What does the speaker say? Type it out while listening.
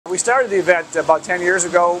We started the event about 10 years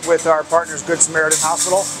ago with our partners Good Samaritan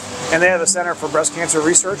Hospital, and they have a Center for Breast Cancer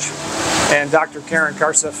Research, and Dr. Karen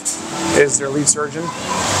Karsif is their lead surgeon.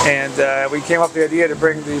 And we came up with the idea to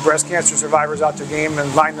bring the breast cancer survivors out to game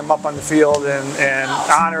and line them up on the field and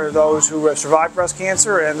honor those who have survived breast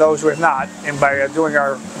cancer and those who have not, and by doing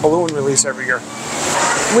our balloon release every year.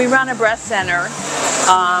 We run a breast center,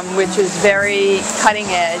 which is very cutting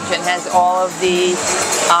edge and has all of the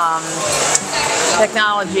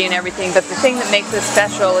technology and everything, but the thing that makes us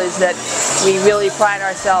special is that we really pride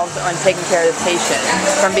ourselves on taking care of the patient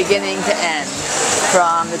from beginning to end,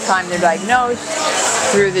 from the time they're diagnosed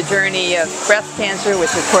through the journey of breast cancer,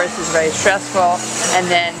 which of course is very stressful, and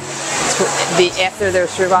then after they're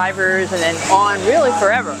survivors, and then on really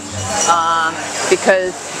forever,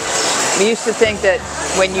 because we used to think that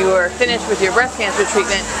when you were finished with your breast cancer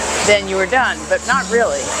treatment, then you were done, but not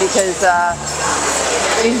really, because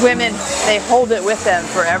these women, they hold it with them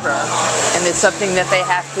forever, and it's something that they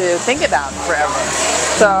have to think about forever.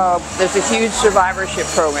 So there's a huge survivorship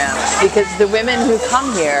program, because the women who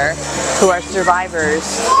come here, who are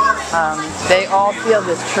survivors, they all feel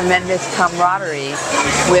this tremendous camaraderie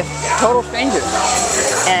with total strangers.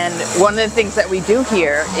 And one of the things that we do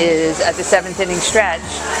here is at the 7th inning stretch,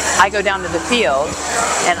 I go down to the field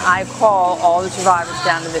and I call all the survivors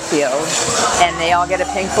down to the field, and they all get a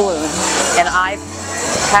pink balloon, and I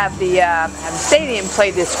have the stadium play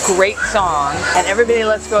this great song, and everybody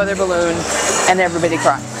lets go of their balloon and everybody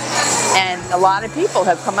cries. And a lot of people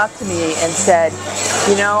have come up to me and said,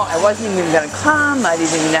 you know, I wasn't even going to come, I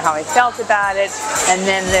didn't even know how I felt about it, and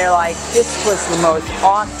then they're like, this was the most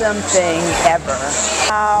awesome thing ever.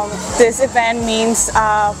 This event means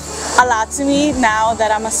a lot to me now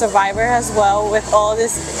that I'm a survivor as well, with all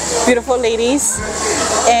these beautiful ladies.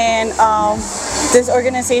 And this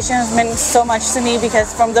organization has meant so much to me,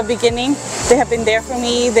 because from the beginning they have been there for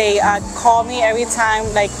me. They call me every time,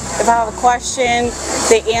 like if I have a question,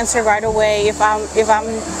 they answer right away. If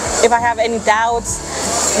I have any doubts,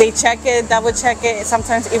 they check it, double check it,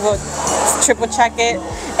 sometimes even triple check it.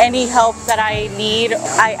 Any help that I need,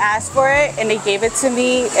 I asked for it and they gave it to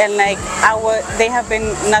me, and like they have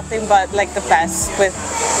been nothing but like the best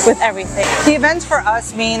with everything. The events for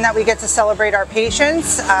us mean that we get to celebrate our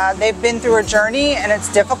patients. They've been through a journey and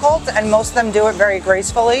it's difficult, and most of them do it very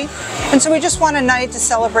gracefully. And so we just want a night to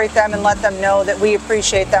celebrate them and let them know that we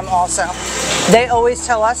appreciate them also. They always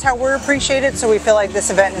tell us how we're appreciated, so we feel like this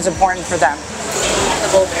event is important for them.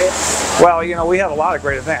 Well, you know, we have a lot of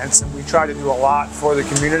great events, and we try to do a lot for the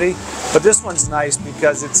community, but this one's nice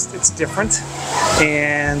because it's different,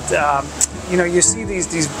 and you know, you see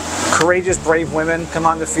these courageous, brave women come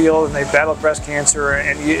on the field and they battle breast cancer,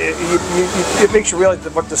 and it makes you realize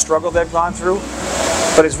what the struggle they've gone through.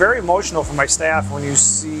 But it's very emotional for my staff when you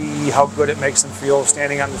see how good it makes them feel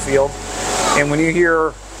standing on the field, and when you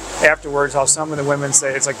hear afterwards how some of the women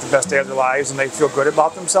say it's like the best day of their lives and they feel good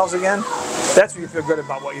about themselves again, that's when you feel good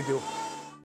about what you do.